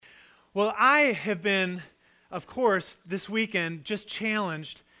Well, I have been, of course, this weekend just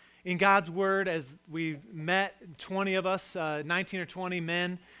challenged in God's Word as we met, 20 of us, 19 or 20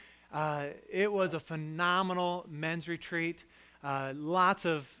 men. It was a phenomenal men's retreat. Lots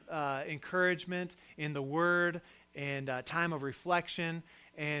of encouragement in the Word and time of reflection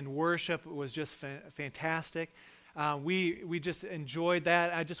and worship was just fantastic. We just enjoyed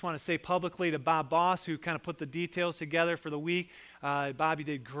that. I just want to say publicly to Bob Boss, who kind of put the details together for the week. Bobby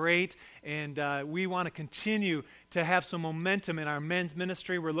did great, and we want to continue to have some momentum in our men's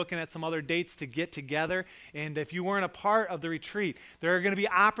ministry. We're looking at some other dates to get together, and if you weren't a part of the retreat, there are going to be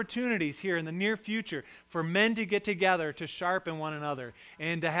opportunities here in the near future for men to get together to sharpen one another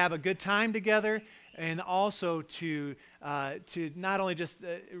and to have a good time together, and also to not only just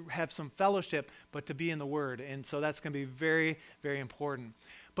have some fellowship, but to be in the Word. And so that's going to be very, very important.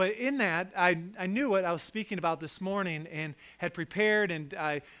 But in that, I knew what I was speaking about this morning and had prepared, and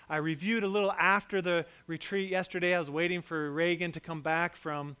I reviewed a little after the retreat yesterday. I was waiting for Reagan to come back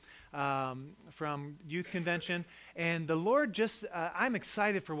from youth convention, and the Lord I'm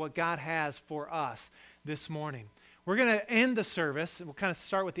excited for what God has for us this morning. We're going to end the service, and we'll kind of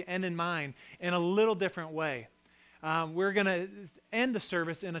start with the end in mind in a little different way. We're going to end the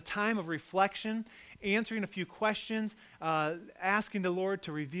service in a time of reflection, answering a few questions, asking the Lord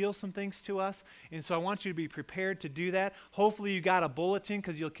to reveal some things to us. And so I want you to be prepared to do that. Hopefully you got a bulletin,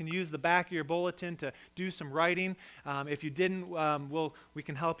 because you can use the back of your bulletin to do some writing. If you didn't, we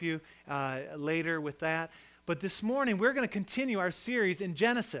can help you later with that. But this morning, we're going to continue our series in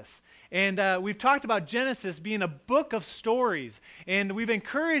Genesis. And we've talked about Genesis being a book of stories. And we've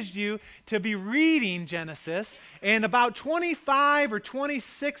encouraged you to be reading Genesis. And about 25 or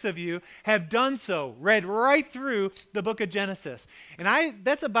 26 of you have done so, read right through the book of Genesis. And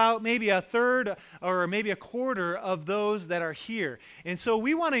that's about maybe a third or maybe a quarter of those that are here. And so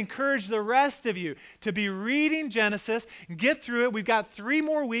we want to encourage the rest of you to be reading Genesis, get through it. We've got 3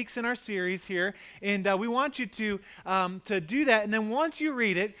 more weeks in our series here. And we want you to do that. And then once you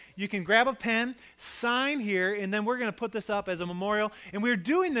read it, you can grab a pen, sign here, and then we're going to put this up as a memorial. And we're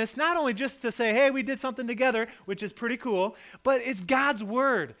doing this not only just to say, hey, we did something together, which is pretty cool, but it's God's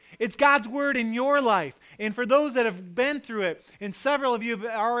Word. It's God's Word in your life. And for those that have been through it, and several of you have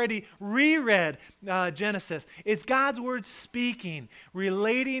already reread Genesis, it's God's Word speaking,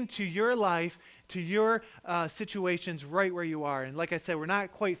 relating to your life, to your situations right where you are. And like I said, we're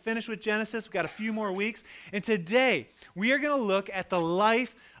not quite finished with Genesis. We've got a few more weeks. And today, we are going to look at the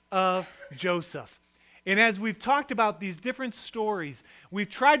life of Joseph. And as we've talked about these different stories, we've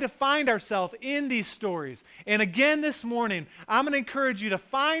tried to find ourselves in these stories. And again this morning, I'm going to encourage you to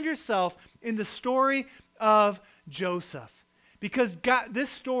find yourself in the story of Joseph. Because this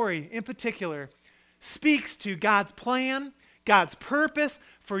story in particular speaks to God's plan, God's purpose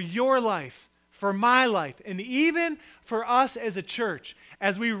for your life, for my life, and even for us as a church.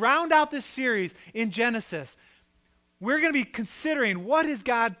 As we round out this series in Genesis, we're going to be considering what is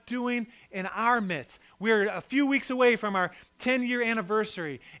God doing in our midst. We're a few weeks away from our 10-year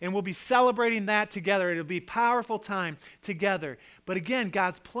anniversary, and we'll be celebrating that together. It'll be a powerful time together. But again,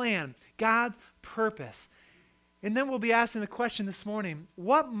 God's plan, God's purpose. And then we'll be asking the question this morning,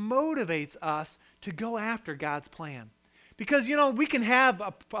 what motivates us to go after God's plan? Because, we can have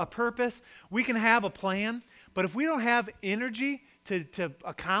a purpose, we can have a plan, but if we don't have energy to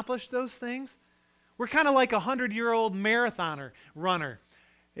accomplish those things, we're kind of like a 100-year-old marathoner runner.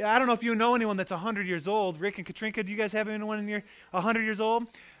 I don't know if you know anyone that's 100 years old. Rick and Katrinka, do you guys have anyone in your 100 years old?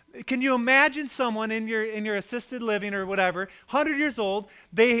 Can you imagine someone in your assisted living or whatever, 100 years old,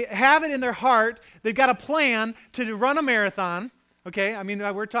 they have it in their heart, they've got a plan to run a marathon, okay? I mean,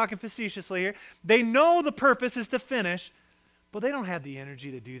 we're talking facetiously here. They know the purpose is to finish, but they don't have the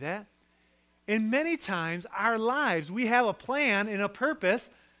energy to do that. And many times, our lives, we have a plan and a purpose,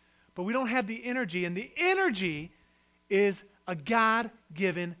 but we don't have the energy. And the energy is a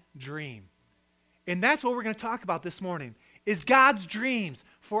God-given dream. And that's what we're going to talk about this morning, is God's dreams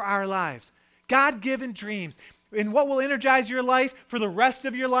for our lives. God-given dreams. And what will energize your life for the rest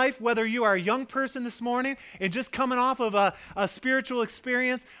of your life, whether you are a young person this morning and just coming off of a spiritual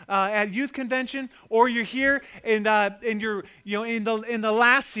experience at youth convention, or you're here and you're in the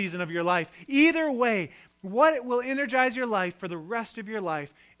last season of your life. Either way, what will energize your life for the rest of your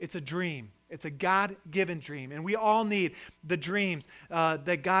life? It's a dream. It's a God-given dream. And we all need the dreams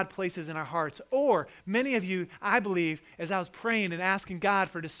that God places in our hearts. Or many of you, I believe, as I was praying and asking God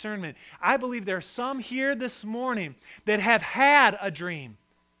for discernment, I believe there are some here this morning that have had a dream.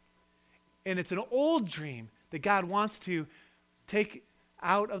 And it's an old dream that God wants to take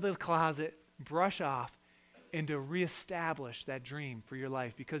out of the closet, brush off, and to reestablish that dream for your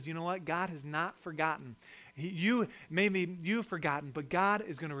life. Because you know what? God has not forgotten. Maybe you've forgotten, but God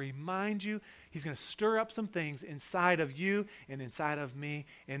is going to remind you. He's going to stir up some things inside of you and inside of me.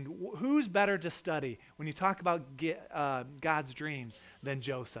 And who's better to study when you talk about God's dreams than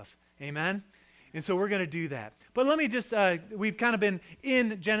Joseph? Amen? And so we're going to do that. But let me just, we've kind of been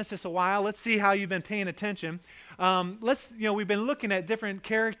in Genesis a while. Let's see how you've been paying attention. We've been looking at different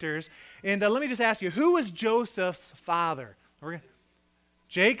characters. And let me just ask you, who was Joseph's father?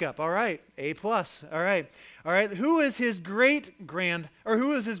 Jacob, all right, A+. All right. Who is his grandfather?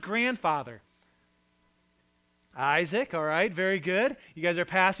 Isaac, all right, very good. You guys are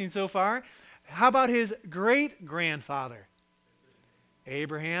passing so far. How about his great-grandfather?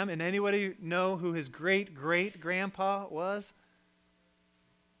 Abraham. And anybody know who his great-great-grandpa was?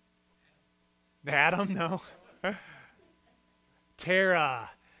 Adam, no. Terah.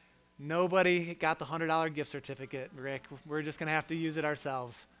 Nobody got the $100 gift certificate, Rick. We're just going to have to use it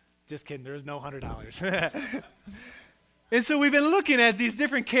ourselves. Just kidding. There's no $100. And so we've been looking at these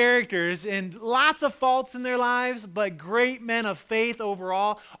different characters and lots of faults in their lives, but great men of faith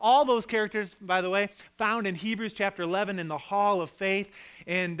overall. All those characters, by the way, found in Hebrews chapter 11 in the Hall of Faith.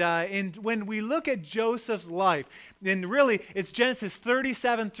 And when we look at Joseph's life, and really it's Genesis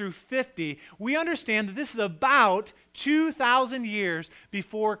 37 through 50, we understand that this is about 2,000 years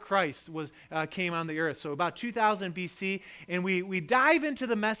before Christ came on the earth. So about 2000 BC. And we dive into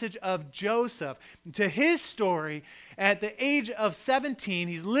the message of Joseph, to his story. At the age of 17,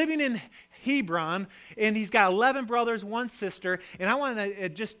 he's living in Hebron, and he's got 11 brothers, 1 sister. And I want to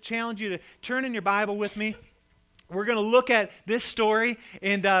just challenge you to turn in your Bible with me. We're going to look at this story,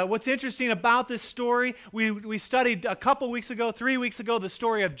 and what's interesting about this story, we studied a couple weeks ago, 3 weeks ago, the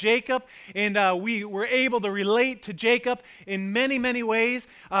story of Jacob, and we were able to relate to Jacob in many, many ways.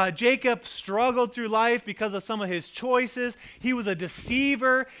 Jacob struggled through life because of some of his choices. He was a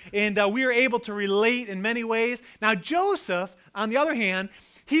deceiver, and we were able to relate in many ways. Now, Joseph, on the other hand,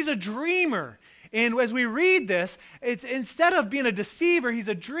 he's a dreamer. And as we read this, it's instead of being a deceiver, he's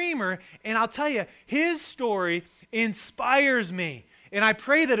a dreamer. And I'll tell you, his story inspires me. And I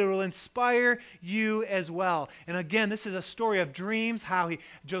pray that it will inspire you as well. And again, this is a story of dreams, how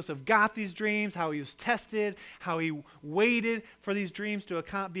Joseph got these dreams, how he was tested, how he waited for these dreams to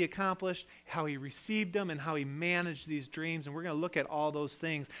be accomplished, how he received them, and how he managed these dreams. And we're going to look at all those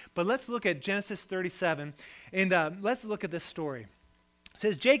things. But let's look at Genesis 37, and let's look at this story. It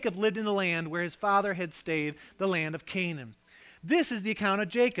says, Jacob lived in the land where his father had stayed, the land of Canaan. This is the account of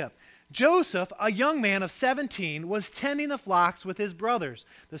Jacob. Joseph, a young man of 17, was tending the flocks with his brothers,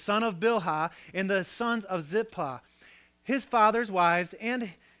 the son of Bilhah and the sons of Zilpah, his father's wives,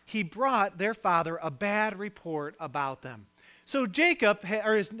 and he brought their father a bad report about them. So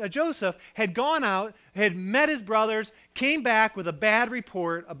Joseph had gone out, had met his brothers, came back with a bad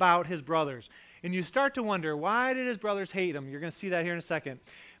report about his brothers. And you start to wonder, why did his brothers hate him? You're going to see that here in a second.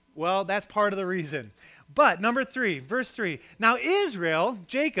 Well, that's part of the reason. But number 3, verse 3. Now Israel,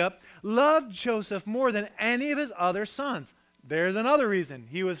 Jacob, loved Joseph more than any of his other sons. There's another reason.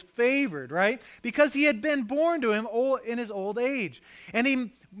 He was favored, right? Because he had been born to him in his old age. And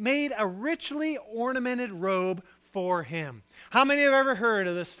he made a richly ornamented robe for him. How many have ever heard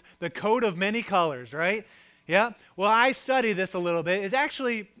of this, the coat of many colors, right? Yeah? Well, I studied this a little bit. It's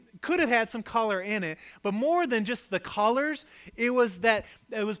actually could have had some color in it, but more than just the colors, it was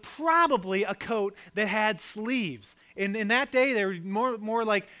probably a coat that had sleeves. In that day, they were more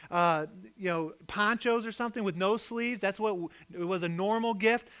like ponchos or something with no sleeves. That's what it was, a normal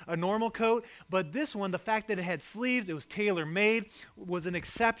gift, a normal coat. But this one, the fact that it had sleeves, it was tailor-made, was an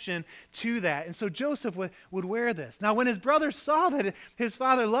exception to that. And so Joseph would wear this. Now, when his brothers saw that his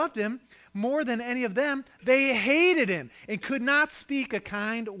father loved him more than any of them, they hated him and could not speak a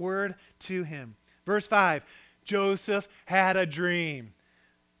kind word to him. Verse 5, Joseph had a dream.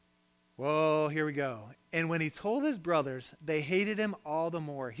 Whoa, here we go. And when he told his brothers, they hated him all the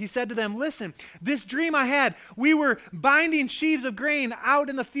more. He said to them, listen, this dream I had, we were binding sheaves of grain out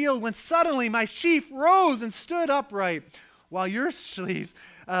in the field when suddenly my sheaf rose and stood upright, while your sheaves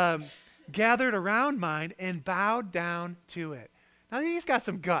gathered around mine and bowed down to it. Now, he's got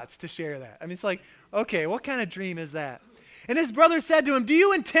some guts to share that. I mean, it's like, okay, what kind of dream is that? And his brothers said to him, do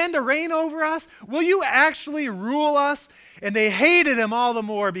you intend to reign over us? Will you actually rule us? And they hated him all the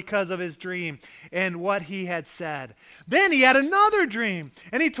more because of his dream and what he had said. Then he had another dream,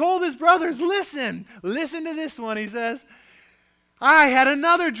 and he told his brothers, listen to this one, he says. I had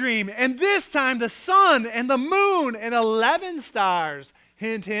another dream, and this time the sun and the moon and 11 stars,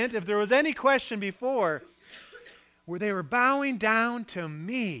 hint, hint, if there was any question before, where they were bowing down to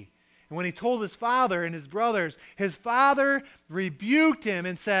me. And when he told his father and his brothers, his father rebuked him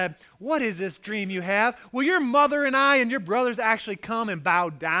and said, "What is this dream you have? Will your mother and I and your brothers actually come and bow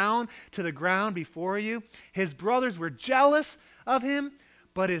down to the ground before you?" His brothers were jealous of him,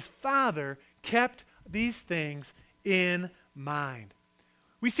 but his father kept these things in mind.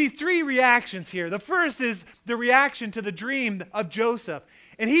 We see three reactions here. The first is the reaction to the dream of Joseph.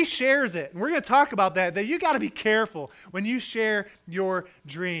 And he shares it. And we're going to talk about that you got to be careful when you share your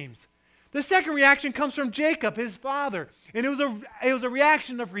dreams. The second reaction comes from Jacob, his father. And it was a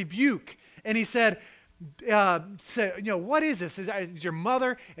reaction of rebuke. And he said, what is this? Is your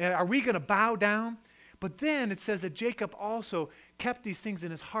mother? Are we going to bow down? But then it says that Jacob also kept these things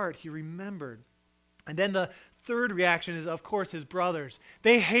in his heart. He remembered. And then the third reaction is, of course, his brothers.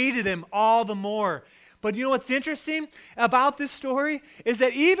 They hated him all the more. But you know what's interesting about this story is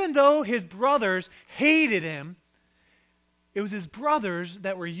that even though his brothers hated him, it was his brothers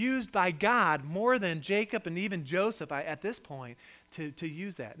that were used by God more than Jacob and even Joseph at this point to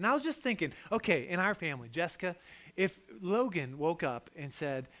use that. And I was just thinking, okay, in our family, Jessica, if Logan woke up and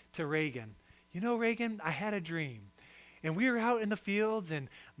said to Reagan, "You know, Reagan, I had a dream. And we were out in the fields and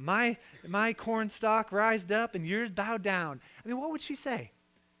my corn stalk rised up and yours bowed down." I mean, what would she say?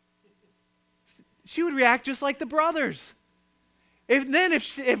 She would react just like the brothers.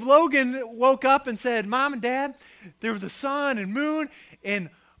 If Logan woke up and said, "Mom and Dad, there was a sun and moon and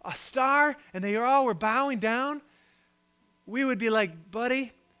a star, and they all were bowing down," we would be like,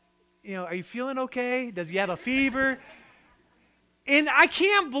 "Buddy, are you feeling okay? Does he have a fever?" And I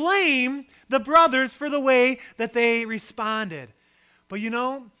can't blame the brothers for the way that they responded. But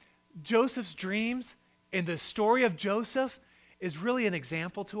Joseph's dreams and the story of Joseph is really an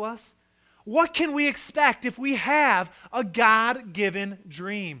example to us. What can we expect if we have a God-given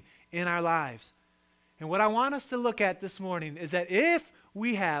dream in our lives? And what I want us to look at this morning is that if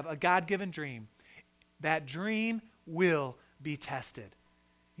we have a God-given dream, that dream will be tested.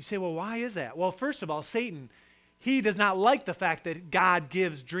 You say, well, why is that? Well, first of all, Satan, he does not like the fact that God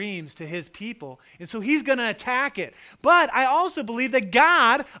gives dreams to his people, and so he's going to attack it. But I also believe that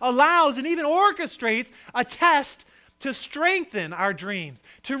God allows and even orchestrates a test to strengthen our dreams,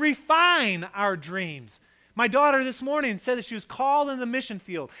 to refine our dreams. My daughter this morning said that she was called in the mission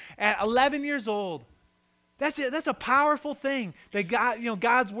field at 11 years old. That's a powerful thing that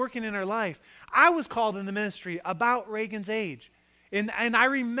God's working in her life. I was called in the ministry about Reagan's age, and I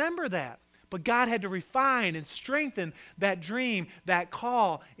remember that. But God had to refine and strengthen that dream, that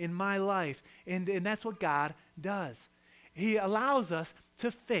call in my life. And that's what God does. He allows us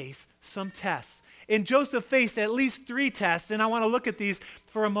to face some tests. And Joseph faced at least 3 tests, and I want to look at these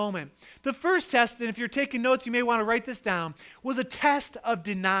for a moment. The first test, and if you're taking notes, you may want to write this down, was a test of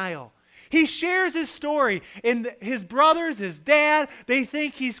denial. He shares his story, and his brothers, his dad, they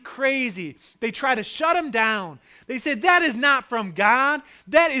think he's crazy. They try to shut him down. They said, "That is not from God.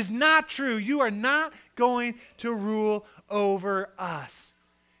 That is not true. You are not going to rule over us."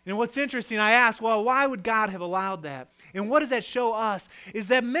 And what's interesting, I asked, well, why would God have allowed that? And what does that show us? Is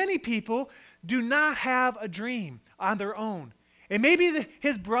that many people do not have a dream on their own. And maybe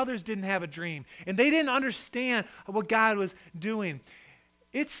his brothers didn't have a dream, and they didn't understand what God was doing.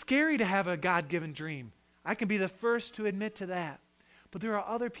 It's scary to have a God-given dream. I can be the first to admit to that. But there are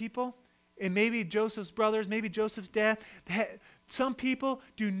other people, and maybe Joseph's brothers, maybe Joseph's dad, some people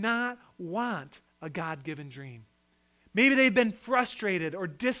do not want a God-given dream. Maybe they've been frustrated or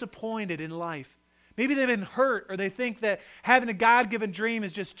disappointed in life. Maybe they've been hurt, or they think that having a God-given dream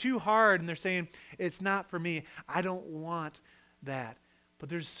is just too hard, and they're saying, "It's not for me. I don't want that." But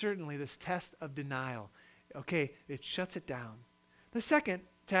there's certainly this test of denial. Okay, it shuts it down. The second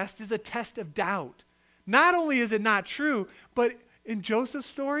test is a test of doubt. Not only is it not true, but in Joseph's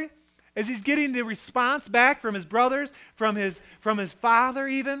story, as he's getting the response back from his brothers, from his father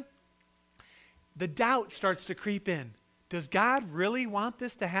even, the doubt starts to creep in. Does God really want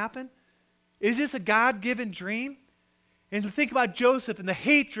this to happen? Is this a God-given dream? And to think about Joseph and the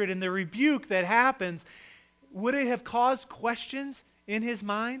hatred and the rebuke that happens, would it have caused questions in his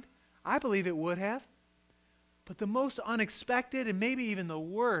mind? I believe it would have. But the most unexpected and maybe even the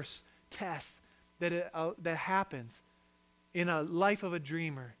worst test that happens in a life of a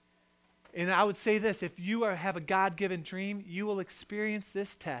dreamer, and I would say this, if you have a God-given dream, you will experience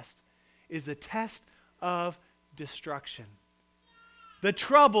this test, is the test of destruction. The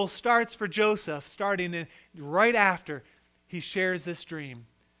trouble starts for Joseph, starting right after he shares this dream.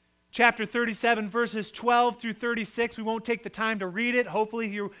 Chapter 37, verses 12 through 36, we won't take the time to read it.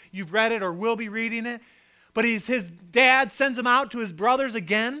 Hopefully you've read it or will be reading it. But his dad sends him out to his brothers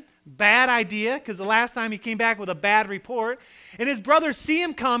again, bad idea, because the last time he came back with a bad report. And his brothers see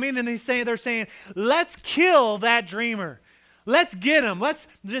him coming, and they're saying, let's kill that dreamer. Let's get him. Let's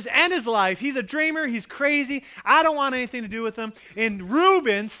just end his life. He's a dreamer. He's crazy. I don't want anything to do with him. And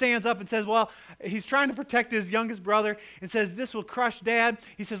Reuben stands up and says, well, he's trying to protect his youngest brother and says, this will crush Dad.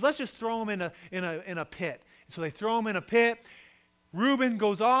 He says, let's just throw him in a pit. So they throw him in a pit. Reuben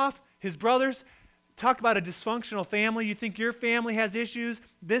goes off. His brothers, talk about a dysfunctional family. You think your family has issues?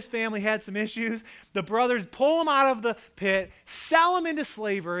 This family had some issues. The brothers pull him out of the pit, sell him into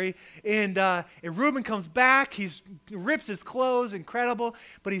slavery, and Reuben comes back. He rips his clothes, incredible,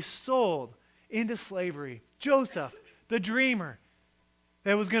 but he's sold into slavery. Joseph, the dreamer,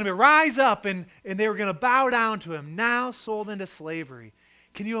 that was going to rise up and they were going to bow down to him, now sold into slavery.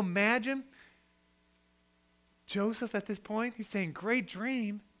 Can you imagine Joseph at this point? He's saying, great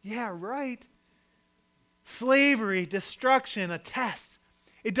dream. Yeah, right. Slavery, destruction, a test.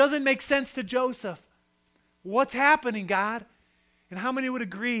 It doesn't make sense to Joseph. What's happening, God? And how many would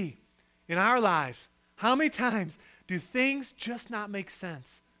agree in our lives? How many times do things just not make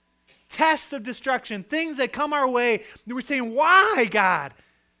sense? Tests of destruction, things that come our way. We're saying, why, God?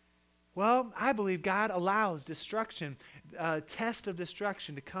 Well, I believe God allows destruction, test of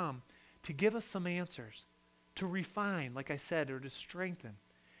destruction to come to give us some answers, to refine, like I said, or to strengthen.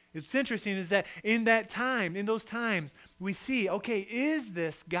 It's interesting is that in those times, we see, okay, is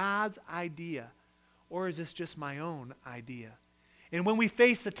this God's idea or is this just my own idea? And when we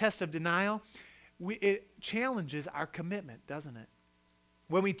face the test of denial, it challenges our commitment, doesn't it?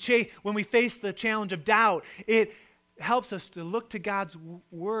 When we face the challenge of doubt, it helps us to look to God's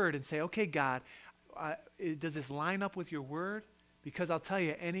word and say, okay, God, does this line up with your word? Because I'll tell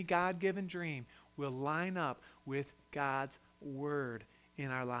you, any God-given dream will line up with God's word in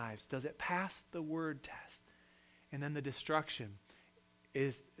our lives. Does it pass the word test? And then the destruction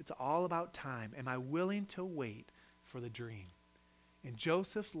it's all about time. Am I willing to wait for the dream? And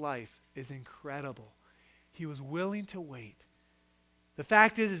Joseph's life is incredible. He was willing to wait. The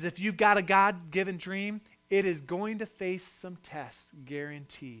fact is if you've got a God-given dream, it is going to face some tests,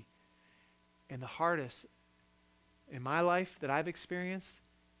 guarantee. And the hardest in my life that I've experienced,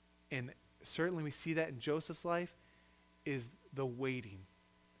 and certainly we see that in Joseph's life, is the waiting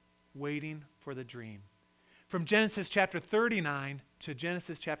for the dream. From Genesis chapter 39 to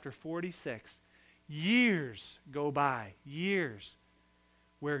Genesis chapter 46, years go by, years,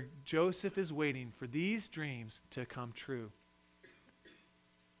 where Joseph is waiting for these dreams to come true.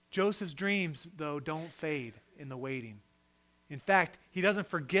 Joseph's dreams, though, don't fade in the waiting. In fact, he doesn't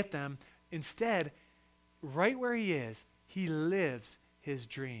forget them. Instead, right where he is, he lives his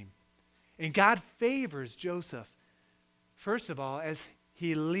dream. And God favors Joseph, first of all, as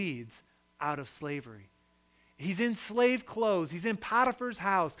he leads out of slavery. He's in slave clothes. He's in Potiphar's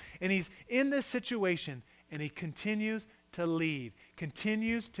house. And he's in this situation. And he continues to lead.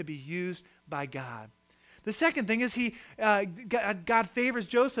 Continues to be used by God. The second thing is God favors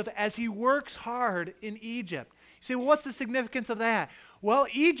Joseph as he works hard in Egypt. You say, well, what's the significance of that? Well,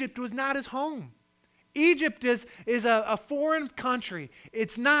 Egypt was not his home. Egypt is a foreign country.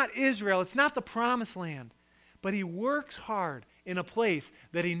 It's not Israel. It's not the promised land. But he works hard in a place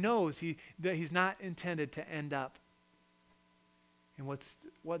that he knows that he's not intended to end up. And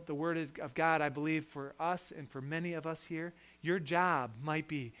what the Word of God, I believe, for us and for many of us here, your job might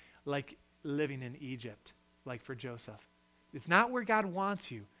be like living in Egypt, like for Joseph. It's not where God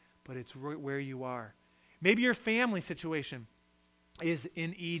wants you, but it's where you are. Maybe your family situation is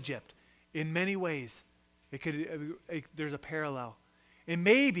in Egypt in many ways. There's a parallel. And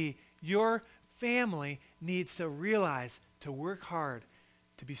maybe your family needs to realize to work hard,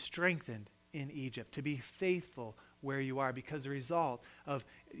 to be strengthened in Egypt, to be faithful where you are, because the result of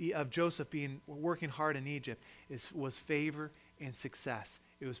Joseph working hard in Egypt was favor and success.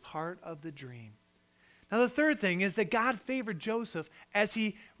 It was part of the dream. Now the third thing is that God favored Joseph as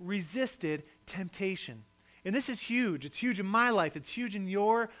he resisted temptation. And this is huge. It's huge in my life. It's huge in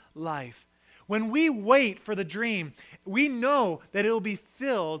your life. When we wait for the dream, we know that it will be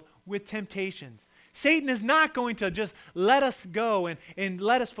filled with temptations. Satan is not going to just let us go and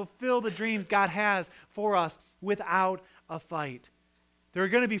let us fulfill the dreams God has for us without a fight. There are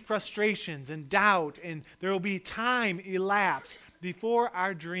going to be frustrations and doubt, and there will be time elapsed before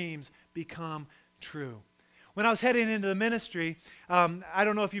our dreams become true. When I was heading into the ministry, I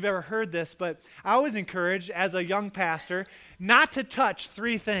don't know if you've ever heard this, but I was encouraged as a young pastor not to touch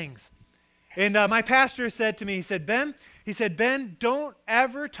three things. And my pastor said to me, he said, Ben, don't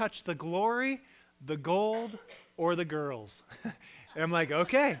ever touch the glory, the gold, or the girls. And I'm like,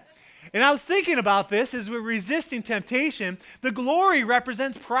 okay. And I was thinking about this as we're resisting temptation. The glory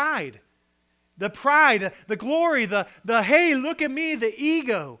represents pride. The pride, the glory, the hey, look at me, the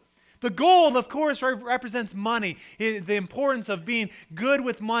ego. The gold, of course, represents money, the importance of being good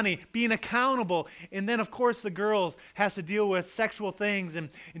with money, being accountable. And then, of course, the girls has to deal with sexual things and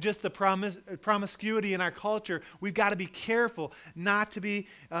just the promiscuity in our culture. We've got to be careful not to be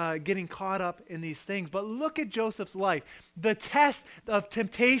getting caught up in these things. But look at Joseph's life. The test of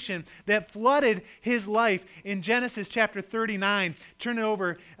temptation that flooded his life in Genesis chapter 39. Turn it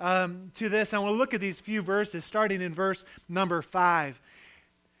over to this. I want to look at these few verses, starting in verse number 5.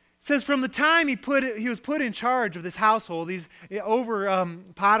 It says, from the time he was put in charge of this household, he's over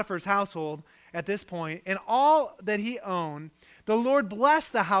Potiphar's household at this point, and all that he owned, the Lord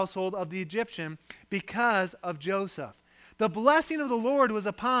blessed the household of the Egyptian because of Joseph. The blessing of the Lord was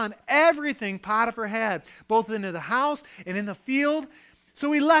upon everything Potiphar had, both in the house and in the field.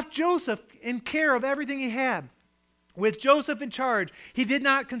 So he left Joseph in care of everything he had. With Joseph in charge, he did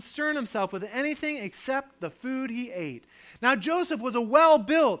not concern himself with anything except the food he ate. Now Joseph was a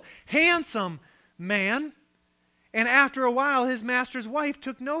well-built, handsome man, and after a while his master's wife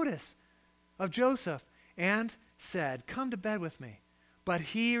took notice of Joseph and said, come to bed with me. But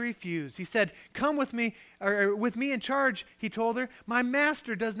he refused. He said, come with me, or with me in charge, he told her. My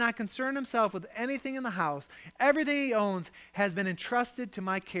master does not concern himself with anything in the house. Everything he owns has been entrusted to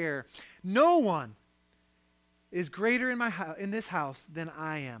my care. No one is greater in this house than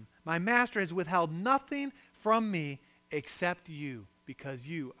I am. My master has withheld nothing from me except you, because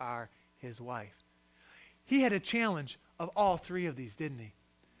you are his wife. He had a challenge of all three of these, didn't he?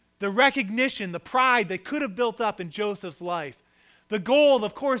 The recognition, the pride that could have built up in Joseph's life. The gold,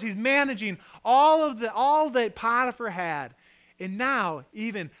 of course, he's managing all that Potiphar had. And now,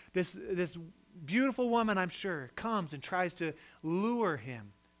 even this beautiful woman, I'm sure, comes and tries to lure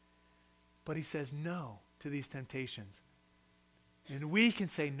him. But he says no to these temptations. And we can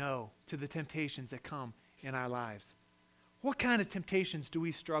say no to the temptations that come in our lives. What kind of temptations do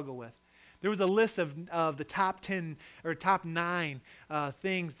we struggle with? There was a list of the top 10 or top 9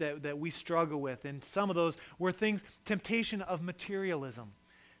 things that we struggle with. And some of those were things, temptation of materialism,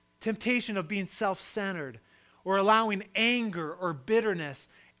 temptation of being self-centered, or allowing anger or bitterness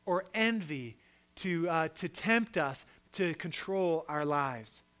or envy to tempt us to control our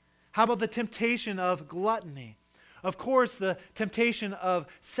lives. How about the temptation of gluttony? Of course, the temptation of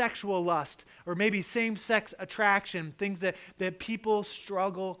sexual lust, or maybe same-sex attraction, things that people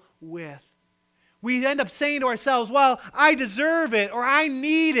struggle with. We end up saying to ourselves, well, I deserve it, or I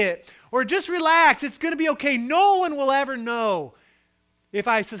need it, or just relax, it's going to be okay. No one will ever know if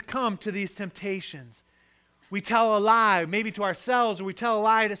I succumb to these temptations. We tell a lie, maybe to ourselves, or we tell a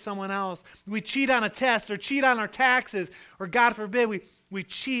lie to someone else. We cheat on a test, or cheat on our taxes, or God forbid, we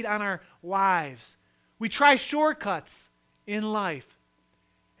cheat on our wives. We try shortcuts in life.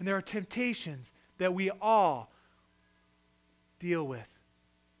 And there are temptations that we all deal with.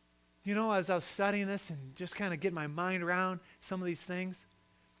 You know, as I was studying this and just kind of getting my mind around some of these things,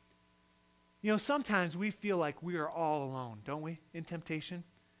 you know, sometimes we feel like we are all alone, don't we, in temptation?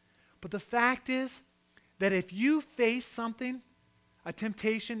 But the fact is that if you face something, a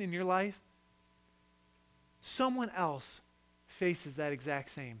temptation in your life, someone else faces that exact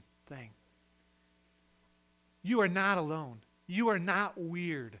same thing. You are not alone. You are not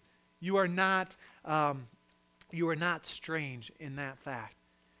weird. You are not strange in that fact.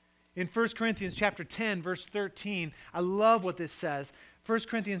 In 1 Corinthians chapter 10, verse 13, I love what this says. 1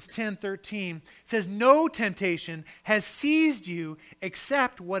 Corinthians 10:13 says, no temptation has seized you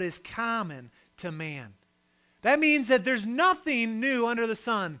except what is common to man. That means that there's nothing new under the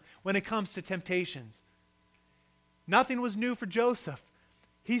sun when it comes to temptations. Nothing was new for Joseph.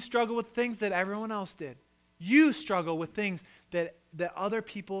 He struggled with things that everyone else did. You struggle with things that other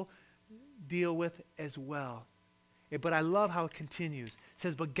people deal with as well. But I love how it continues. It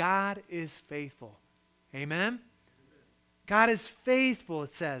says, but God is faithful. Amen? God is faithful,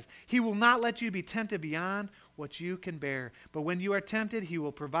 it says. He will not let you be tempted beyond what you can bear. But when you are tempted, He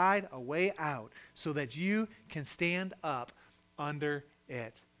will provide a way out so that you can stand up under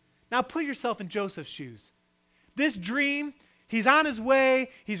it. Now put yourself in Joseph's shoes. This dream, he's on his way.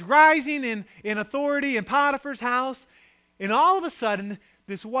 He's rising in authority in Potiphar's house. And all of a sudden,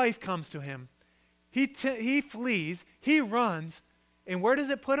 this wife comes to him. He flees, he runs, and where does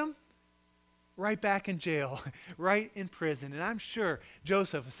it put him? Right back in jail, right in prison. And I'm sure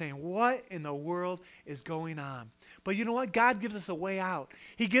Joseph was saying, what in the world is going on? But you know what? God gives us a way out.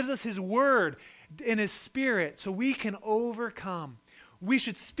 He gives us His Word and His Spirit so we can overcome. We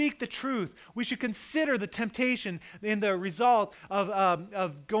should speak the truth. We should consider the temptation and the result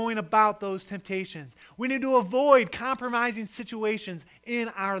of going about those temptations. We need to avoid compromising situations in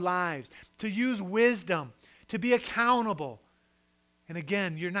our lives, to use wisdom, to be accountable. And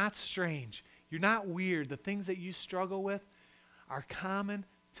again, you're not strange. You're not weird. The things that you struggle with are common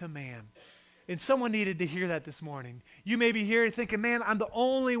to man. And someone needed to hear that this morning. You may be here thinking, man, I'm the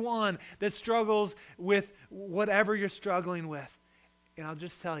only one that struggles with whatever you're struggling with. And I'll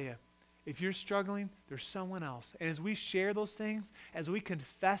just tell you, if you're struggling, there's someone else. And as we share those things, as we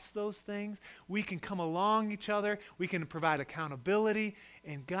confess those things, we can come along each other, we can provide accountability,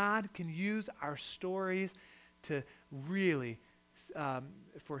 and God can use our stories to really,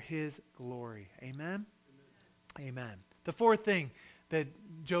 for His glory. Amen? Amen. The fourth thing that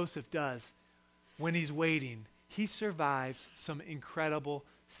Joseph does when he's waiting, he survives some incredible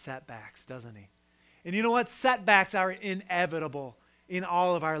setbacks, doesn't he? And you know what? Setbacks are inevitable in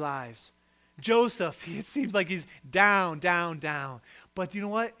all of our lives. Joseph, it seems like he's down, down, down. But you know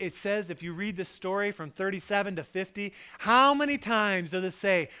what? It says, if you read the story from 37 to 50, how many times does it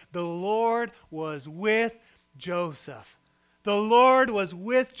say, the Lord was with Joseph? The Lord was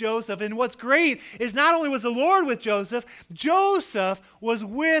with Joseph. And what's great is not only was the Lord with Joseph, Joseph was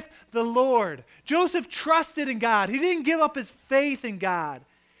with the Lord. Joseph trusted in God. He didn't give up his faith in God.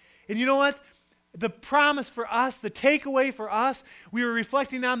 And you know what? The promise for us, the takeaway for us, we were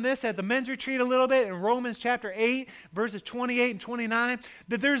reflecting on this at the men's retreat a little bit in Romans chapter 8, verses 28 and 29,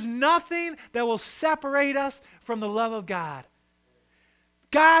 that there's nothing that will separate us from the love of God.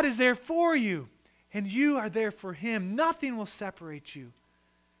 God is there for you, and you are there for Him. Nothing will separate you.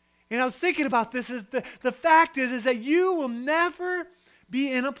 And I was thinking about this, is the fact is that you will never be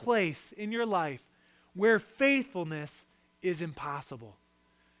in a place in your life where faithfulness is impossible.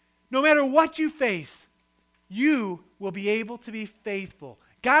 No matter what you face, you will be able to be faithful.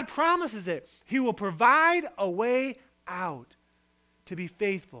 God promises it. He will provide a way out to be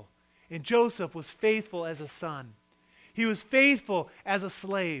faithful. And Joseph was faithful as a son. He was faithful as a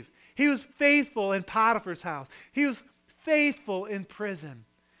slave. He was faithful in Potiphar's house. He was faithful in prison.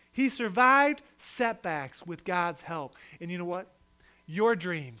 He survived setbacks with God's help. And you know what? Your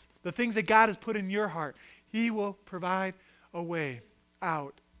dreams, the things that God has put in your heart, He will provide a way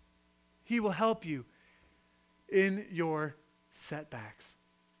out. He will help you in your setbacks.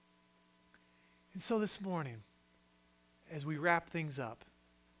 And so this morning, as we wrap things up,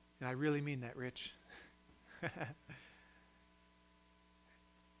 and I really mean that, Rich,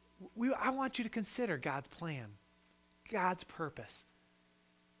 I want you to consider God's plan, God's purpose.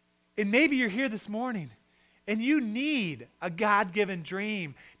 And maybe you're here this morning, and you need a God-given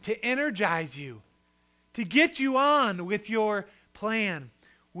dream to energize you, to get you on with your plan,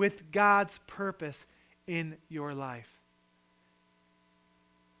 with God's purpose in your life.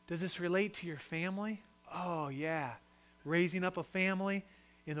 Does this relate to your family? Oh, yeah. Raising up a family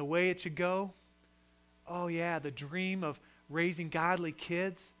in the way it should go. Oh, yeah. The dream of raising godly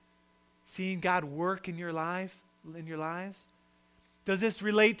kids, seeing God work in your lives. Does this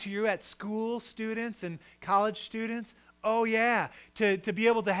relate to you at school students and college students? Oh, yeah, to be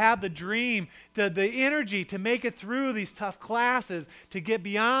able to have the dream, the energy to make it through these tough classes, to get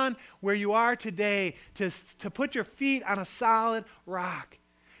beyond where you are today, to put your feet on a solid rock.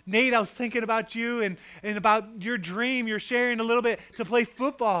 Nate, I was thinking about you and about your dream. You're sharing a little bit to play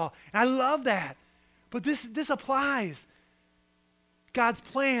football. And I love that. But this applies. God's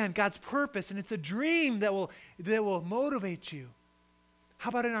plan, God's purpose, and it's a dream that will motivate you. How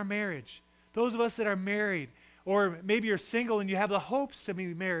about in our marriage? Those of us that are married, or maybe you're single and you have the hopes to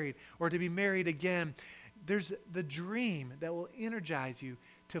be married or to be married again. There's the dream that will energize you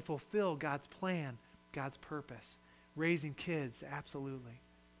to fulfill God's plan, God's purpose. Raising kids, absolutely.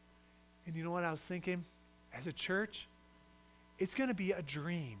 And you know what I was thinking? As a church, it's going to be a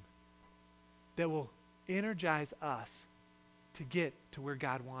dream that will energize us to get to where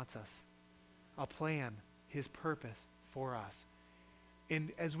God wants us. A plan, His purpose for us.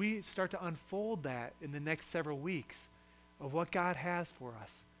 And as we start to unfold that in the next several weeks of what God has for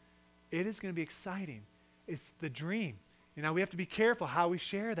us, it is going to be exciting. It's the dream. You know, we have to be careful how we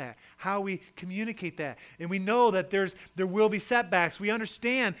share that, how we communicate that. And we know that there will be setbacks. We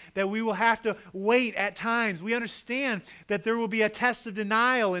understand that we will have to wait at times. We understand that there will be a test of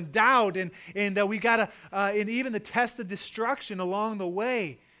denial and doubt, and that we got to, and even the test of destruction along the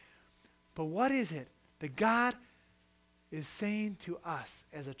way. But what is it that God is saying to us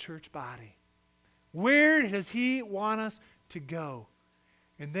as a church body? Where does He want us to go?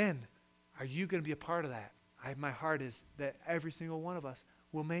 And then, are you going to be a part of that? My heart is that every single one of us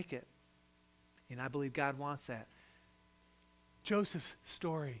will make it. And I believe God wants that. Joseph's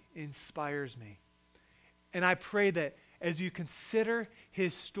story inspires me. And I pray that as you consider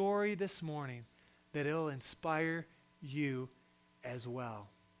his story this morning, that it'll inspire you as well.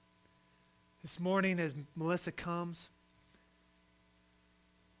 This morning, as Melissa comes,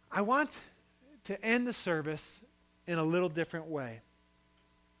 I want to end the service in a little different way.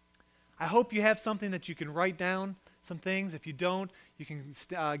 I hope you have something that you can write down some things. If you don't, you can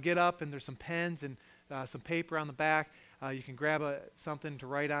get up and there's some pens and some paper on the back. You can grab something to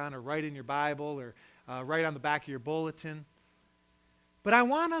write on or write in your Bible or write on the back of your bulletin. But I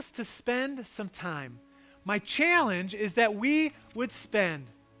want us to spend some time. My challenge is that we would spend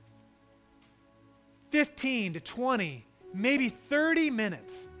 15 to 20, maybe 30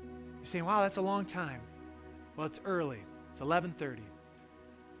 minutes. You're saying, wow, that's a long time. Well, it's early. It's 11:30.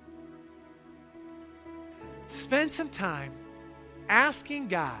 Spend some time asking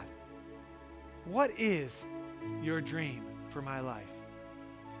God, what is your dream for my life?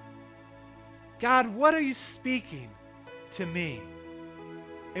 God, what are you speaking to me?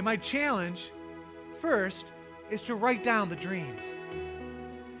 And my challenge, first, is to write down the dreams.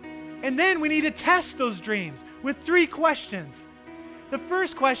 And then we need to test those dreams with 3 questions. The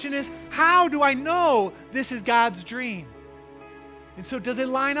first question is, how do I know this is God's dream? And so does it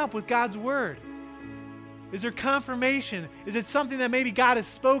line up with God's word? Is there confirmation? Is it something that maybe God has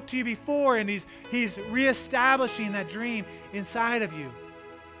spoke to you before and He's reestablishing that dream inside of you?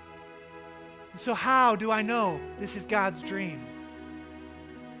 And so how do I know this is God's dream?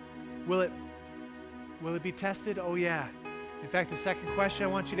 Will it be tested? Oh yeah. In fact, the second question I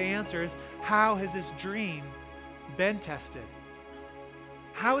want you to answer is, how has this dream been tested?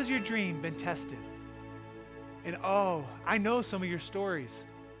 How has your dream been tested? And oh, I know some of your stories.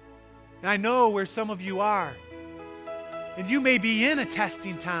 And I know where some of you are. And you may be in a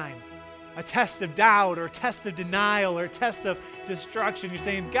testing time, a test of doubt or a test of denial or a test of destruction. You're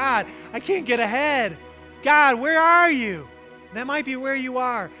saying, God, I can't get ahead. God, where are you? And that might be where you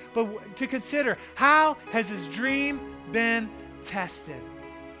are. But to consider, how has this dream been tested?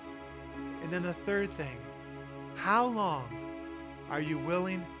 And then the third thing, how long are you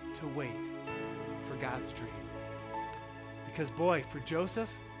willing to wait for God's dream? Because boy, for Joseph,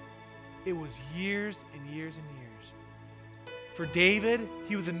 it was years and years and years. For David,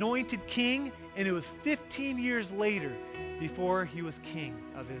 he was anointed king, and it was 15 years later before he was king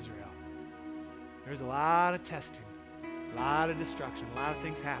of Israel. There's a lot of testing, a lot of destruction, a lot of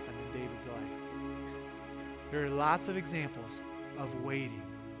things happen in David's life. There are lots of examples of waiting.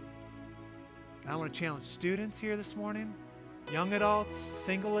 And I want to challenge students here this morning, young adults,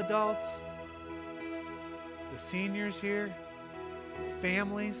 single adults, the seniors here,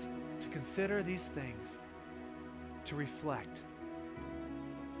 families, to consider these things, to reflect.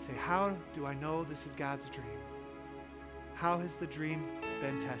 Say, how do I know this is God's dream? How has the dream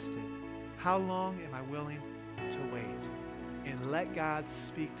been tested? How long am I willing to wait? And let God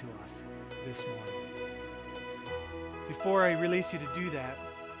speak to us this morning. Before I release you to do that,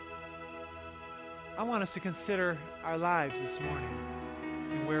 I want us to consider our lives this morning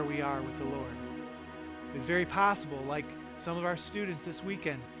and where we are with the Lord. It's very possible, like some of our students this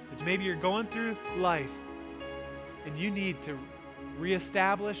weekend, that maybe you're going through life and you need to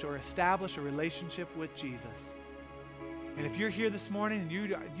reestablish or establish a relationship with Jesus. And if you're here this morning and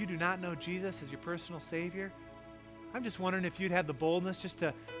you do not know Jesus as your personal Savior, I'm just wondering if you'd have the boldness just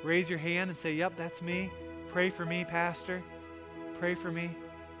to raise your hand and say, yep, that's me. Pray for me, Pastor. Pray for me.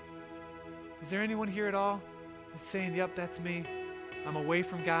 Is there anyone here at all that's saying, yep, that's me. I'm away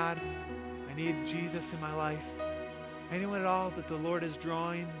from God. I need Jesus in my life. Anyone at all that the Lord is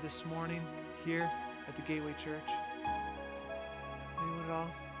drawing this morning here at the Gateway Church? Anyone at all?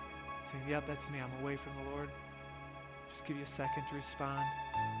 Saying, yep, that's me. I'm away from the Lord. Just give you a second to respond.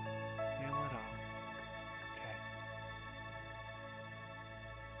 Anyone at all? Okay.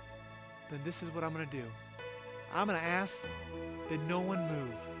 Then this is what I'm going to do. I'm going to ask that no one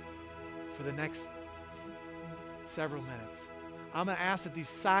move for the next several minutes. I'm going to ask that these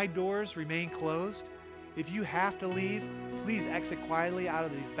side doors remain closed. If you have to leave, please exit quietly out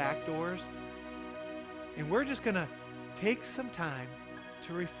of these back doors. And we're just going to take some time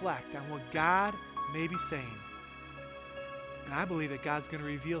to reflect on what God may be saying. And I believe that God's going to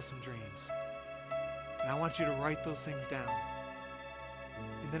reveal some dreams. And I want you to write those things down.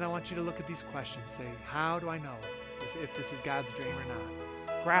 And then I want you to look at these questions. Say, how do I know if this is God's dream or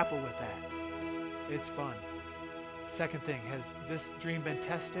not? Grapple with that. It's fun. Second thing, has this dream been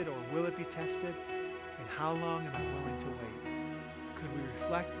tested or will it be tested? And how long am I willing to wait? Could we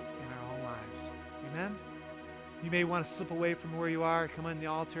reflect in our own lives? Amen? You may want to slip away from where you are, come on the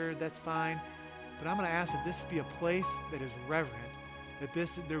altar, that's fine. But I'm going to ask that this be a place that is reverent, that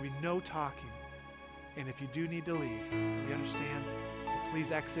there be no talking. And if you do need to leave, we understand.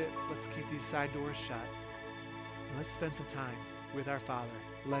 Please exit. Let's keep these side doors shut. And let's spend some time with our Father,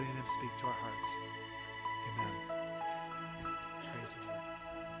 letting him speak to our hearts. Amen. Praise the Lord.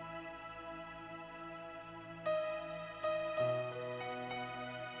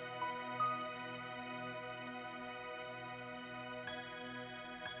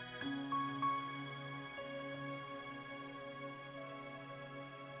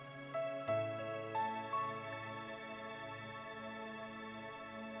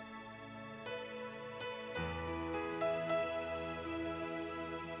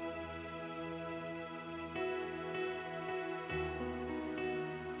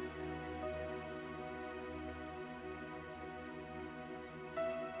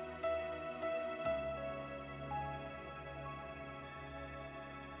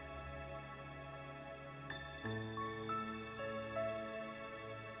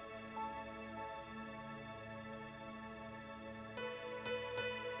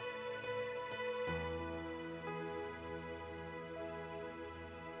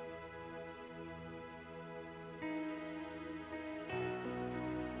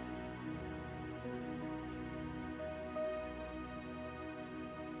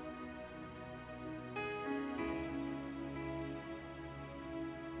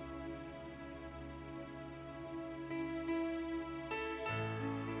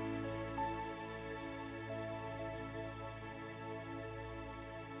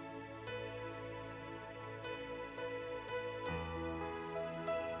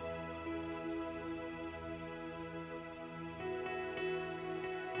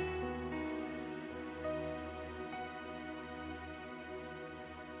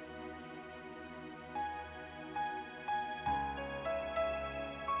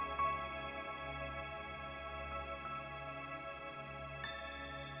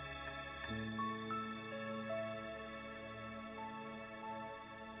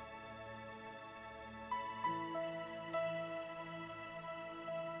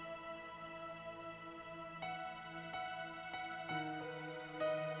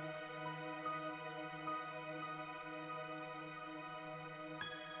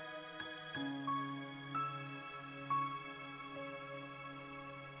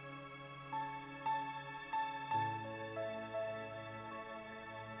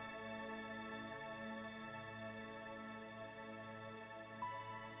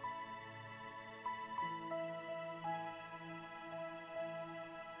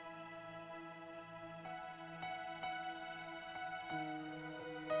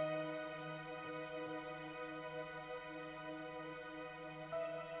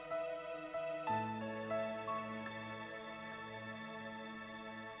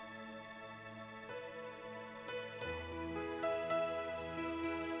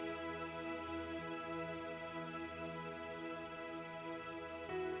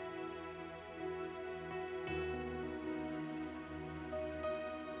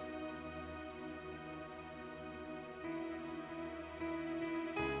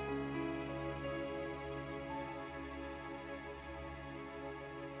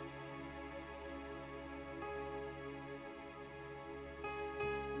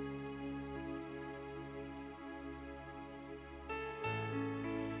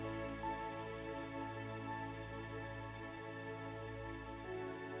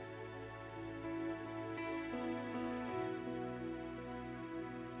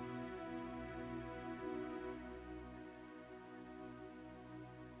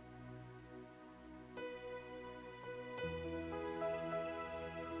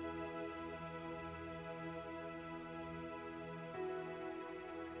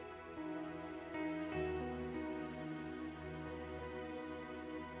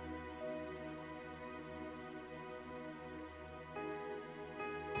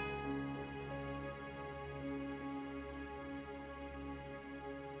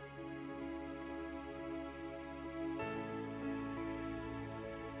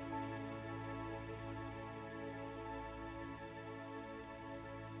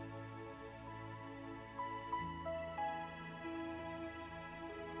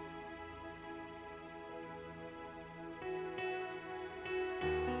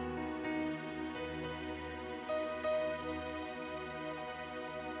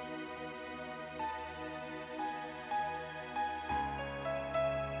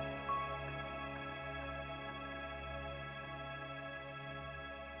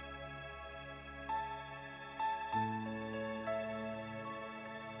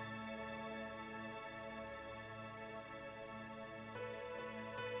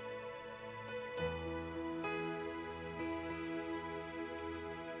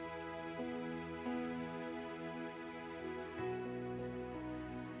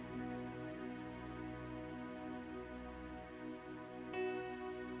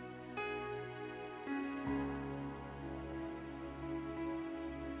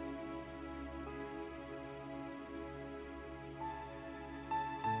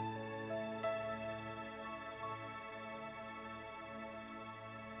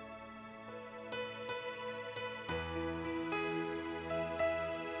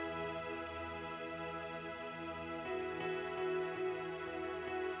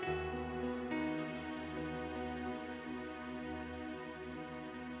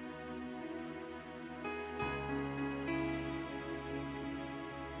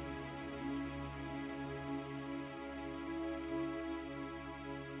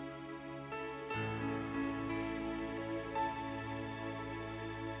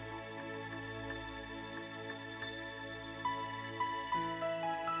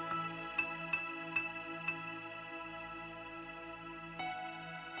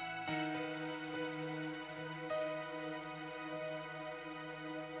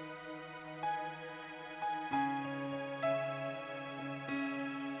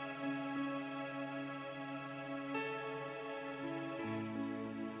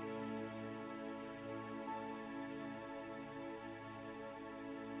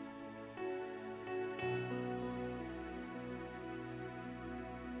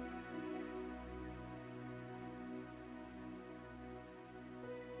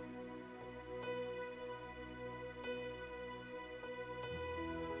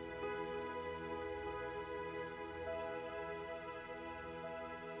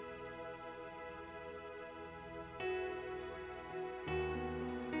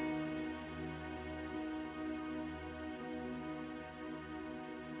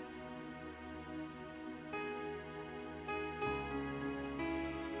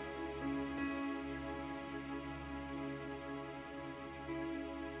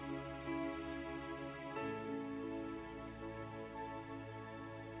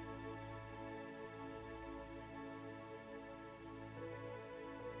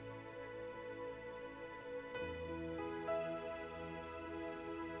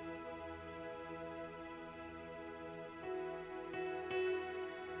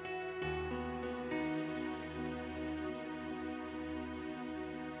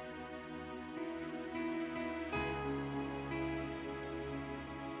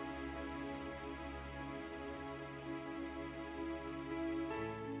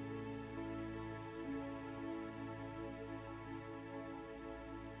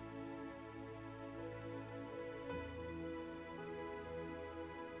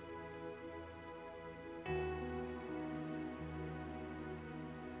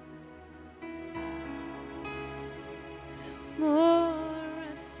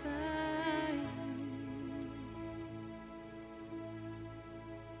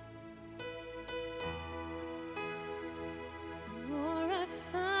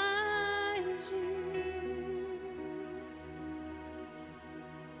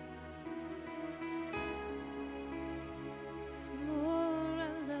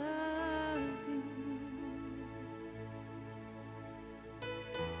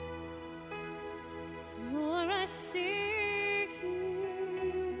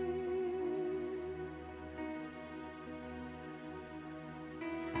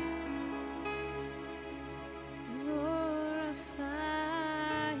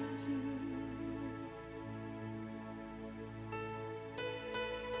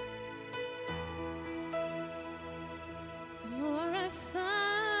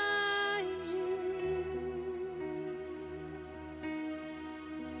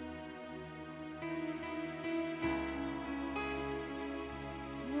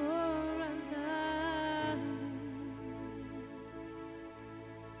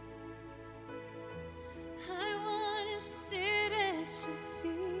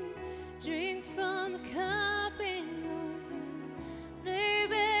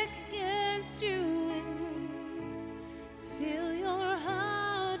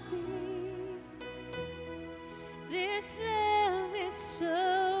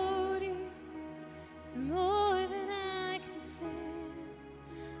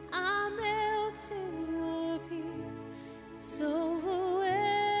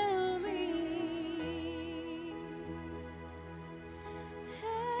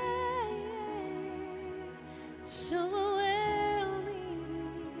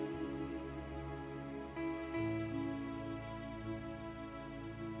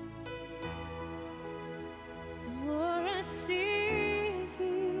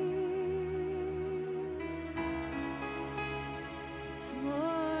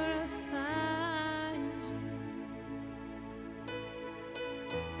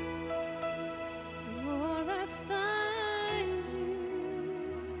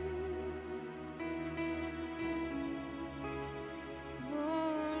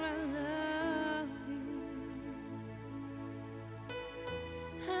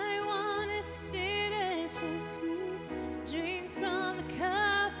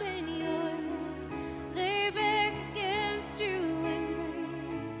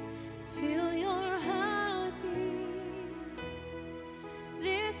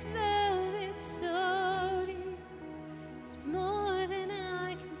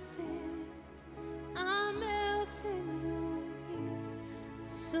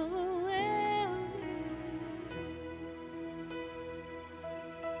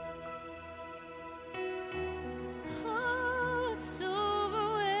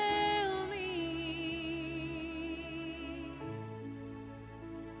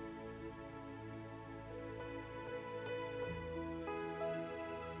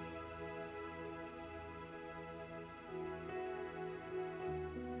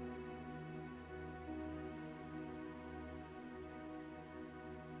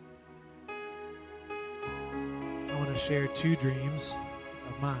 share 2 dreams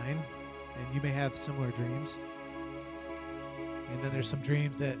of mine, and you may have similar dreams. And then there's some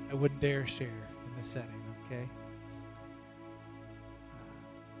dreams that I wouldn't dare share in this setting, okay?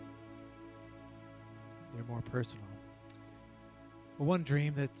 They're more personal. But one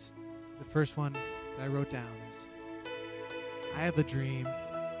dream that's the first one that I wrote down is, I have a dream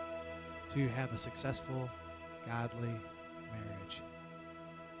to have a successful, godly marriage.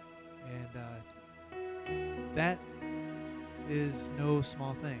 And that is no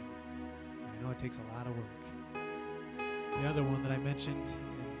small thing. I know it takes a lot of work. The other one that I mentioned,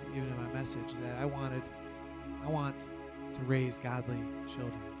 even in my message, that I want to raise godly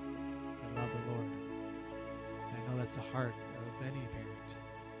children that love the Lord. And I know that's the heart of any parent.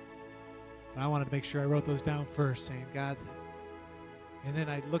 But I wanted to make sure I wrote those down first, saying, God, and then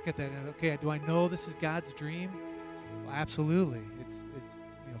I look at that and, okay, do I know this is God's dream? Well, absolutely. It's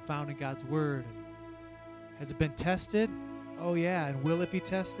found in God's Word. And has it been tested? Oh, yeah. And will it be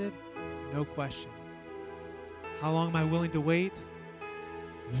tested? No question. How long am I willing to wait?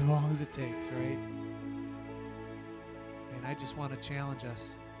 As long as it takes, right? And I just want to challenge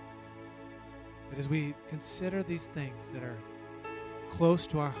us that as we consider these things that are close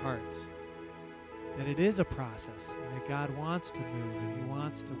to our hearts, that it is a process and that God wants to move and He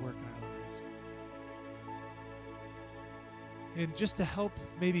wants to work in our lives. And just to help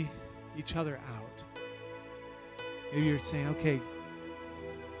maybe each other out. Maybe you're saying, okay,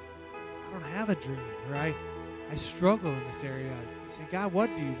 I don't have a dream, or I struggle in this area. You say, God, what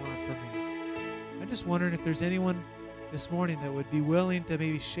do you want from me? I'm just wondering if there's anyone this morning that would be willing to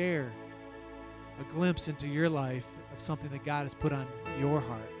maybe share a glimpse into your life of something that God has put on your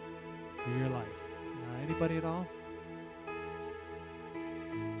heart for your life. Anybody at all?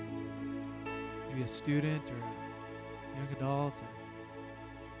 Maybe a student or a young adult or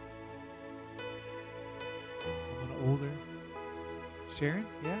someone older. Sharon?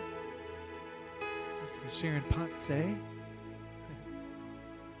 Yeah? This is Sharon Ponce. Yeah. I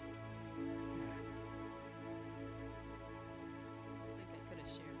think I could have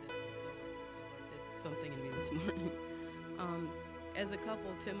shared this until the Lord did something in me this morning. As a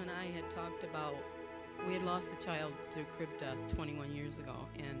couple, Tim and I had talked about, we had lost a child to crib death 21 years ago,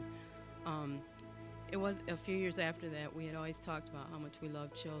 and it was a few years after that we had always talked about how much we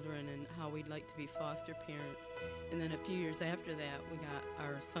love children and how we'd like to be foster parents. And then a few years after that we got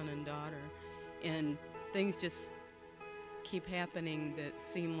our son and daughter, and things just keep happening that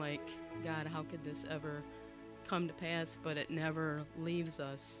seem like, God, how could this ever come to pass? But it never leaves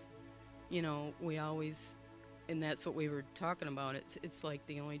us. You know, we always, and that's what we were talking about. It's like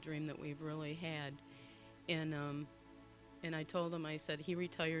the only dream that we've really had. And I told him, I said, he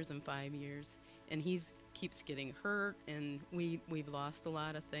retires in 5 years, and he keeps getting hurt, and we've lost a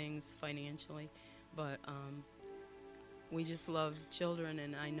lot of things financially, but we just love children,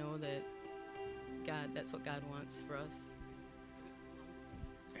 and I know that God, that's what God wants for us.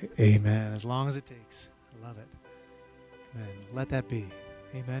 Amen. As long as it takes. I love it. Amen. Let that be.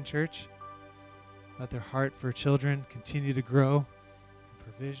 Amen, church. Let their heart for children continue to grow in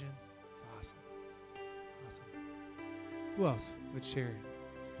provision. It's awesome. Awesome. Who else would share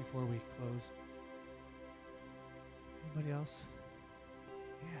before we close? Anybody else?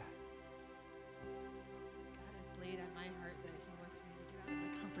 Yeah. God has laid on my heart that He wants me to get out of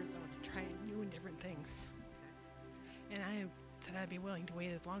my comfort zone and try new and different things. Okay. And I said I'd be willing to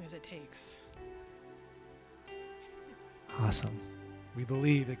wait as long as it takes. Awesome. We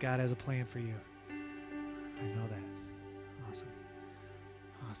believe that God has a plan for you. I know that. Awesome.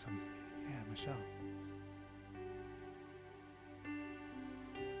 Awesome. Yeah, Michelle.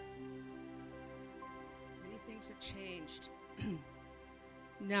 Many things have changed.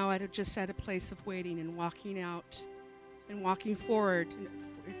 Now I'm just at a place of waiting and walking out and walking forward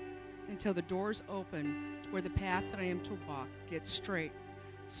until the doors open to where the path that I am to walk gets straight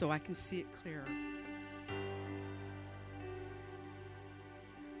so I can see it clearer.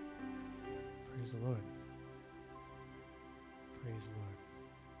 Praise the Lord. Praise the Lord.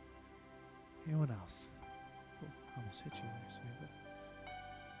 Anyone else? Oh, I almost hit you there, Samantha.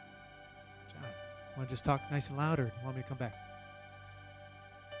 John, want to just talk nice and loud, or do you want me to come back?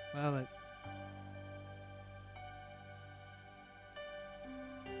 Well, and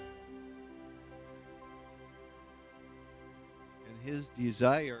his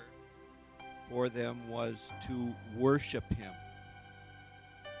desire for them was to worship him.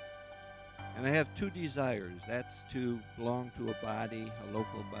 And I have two desires. That's to belong to a body, a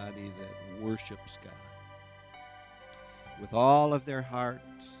local body that worships God with all of their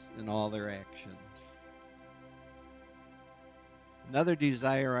hearts and all their actions. Another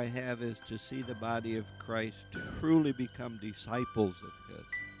desire I have is to see the body of Christ truly become disciples of His,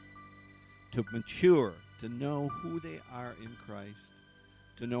 to mature, to know who they are in Christ,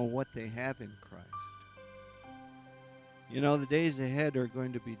 to know what they have in Christ. You know, the days ahead are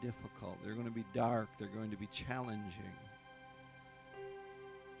going to be difficult. They're going to be dark. They're going to be challenging.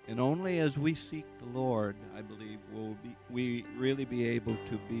 And only as we seek the Lord, I believe, will we really be able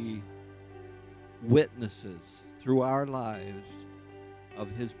to be witnesses through our lives of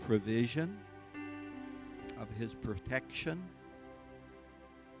His provision, of His protection,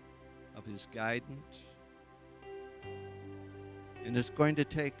 of His guidance. And it's going to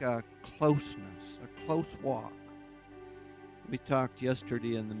take a closeness, a close walk. We talked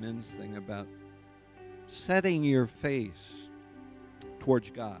yesterday in the men's thing about setting your face towards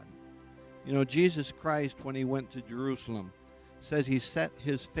God. You know, Jesus Christ, when He went to Jerusalem, says He set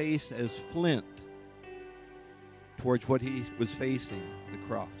His face as flint towards what He was facing, the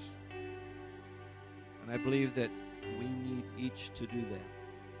cross. And I believe that we need each to do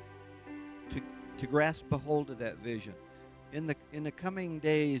that, to grasp a hold of that vision. In the coming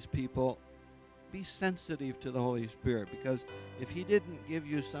days, people, be sensitive to the Holy Spirit, because if He didn't give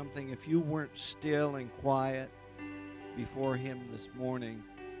you something, if you weren't still and quiet before Him this morning,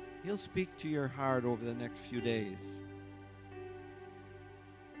 He'll speak to your heart over the next few days.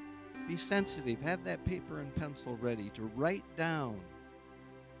 Be sensitive. Have that paper and pencil ready to write down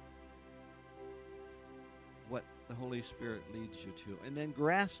what the Holy Spirit leads you to. And then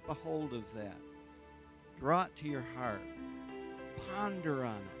grasp a hold of that. Draw it to your heart. Ponder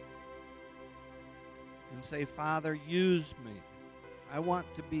on it. And say, Father, use me. I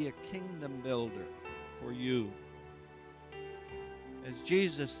want to be a kingdom builder for you. As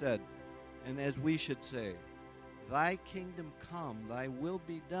Jesus said, and as we should say, Thy kingdom come, Thy will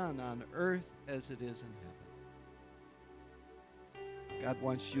be done on earth as it is in heaven. God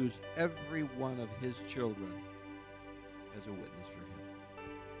wants to use every one of His children as a witness for Him.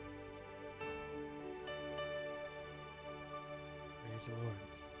 Praise the Lord.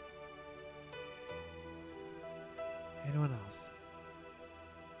 Anyone else?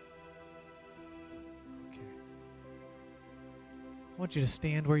 Okay. I want you to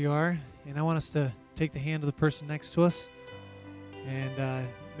stand where you are, and I want us to take the hand of the person next to us and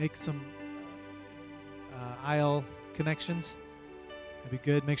make some aisle connections. That'd be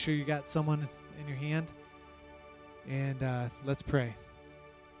good. Make sure you got someone in your hand, and let's pray.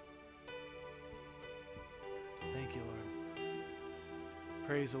 Thank you, Lord.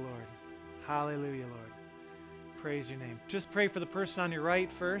 Praise the Lord. Hallelujah, Lord. Praise your name. Just pray for the person on your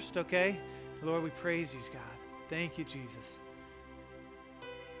right first, okay? Lord, we praise you, God. Thank you, Jesus.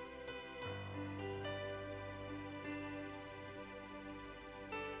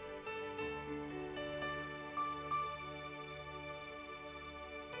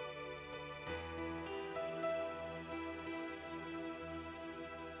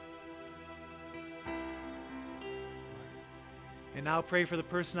 And now pray for the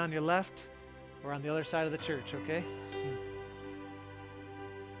person on your left or on the other side of the church, okay?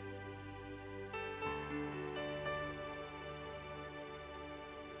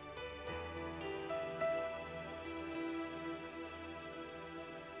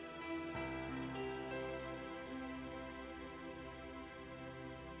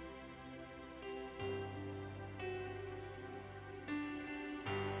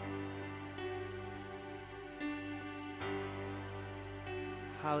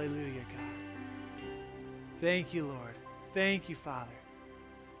 Hallelujah, God. Thank you, Lord. Thank you, Father.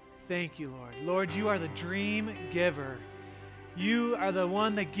 Thank you, Lord. Lord, you are the dream giver. You are the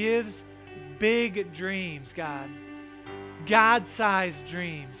one that gives big dreams, God. God-sized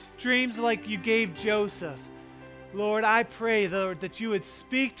dreams. Dreams like you gave Joseph. Lord, I pray, Lord, that you would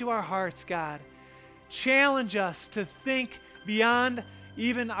speak to our hearts, God. Challenge us to think beyond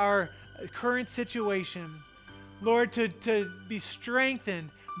even our current situation. Lord, to be strengthened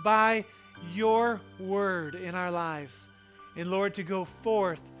by your word in our lives. And Lord, to go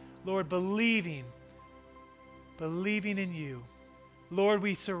forth, Lord, believing in you. Lord,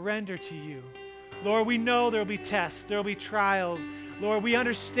 we surrender to you. Lord, we know there will be tests, there will be trials. Lord, we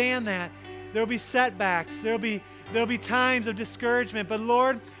understand that. There will be setbacks, there will be times of discouragement. But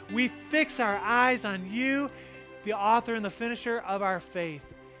Lord, we fix our eyes on you, the author and the finisher of our faith.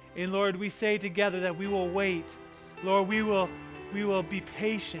 And Lord, we say together that we will wait. Lord, we will be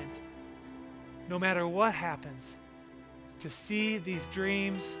patient no matter what happens to see these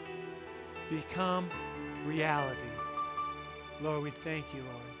dreams become reality. Lord, we thank you,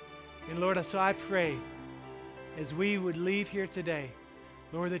 Lord. And Lord, so I pray as we would leave here today,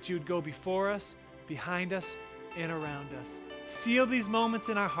 Lord, that you would go before us, behind us, and around us. Seal these moments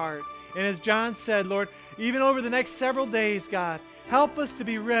in our heart. And as John said, Lord, even over the next several days, God, help us to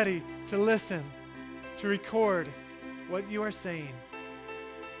be ready to listen, to record what you are saying.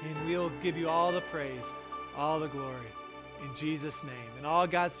 And we'll give you all the praise, all the glory. In Jesus' name. And all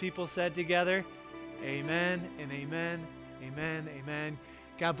God's people said together, amen and amen, amen, amen.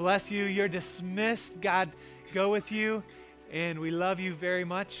 God bless you. You're dismissed. God go with you. And we love you very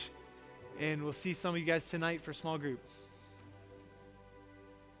much. And we'll see some of you guys tonight for small group.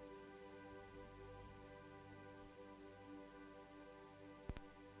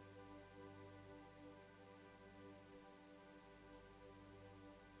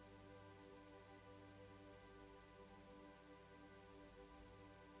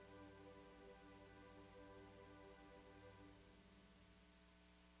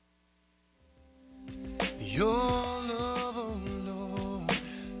 Your love, oh Lord,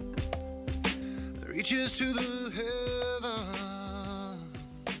 reaches to the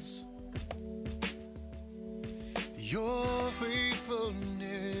heavens. Your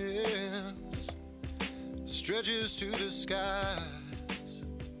faithfulness stretches to the skies.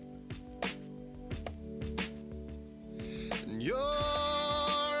 And your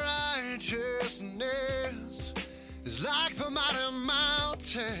righteousness is like the mighty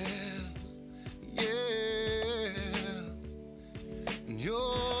mountain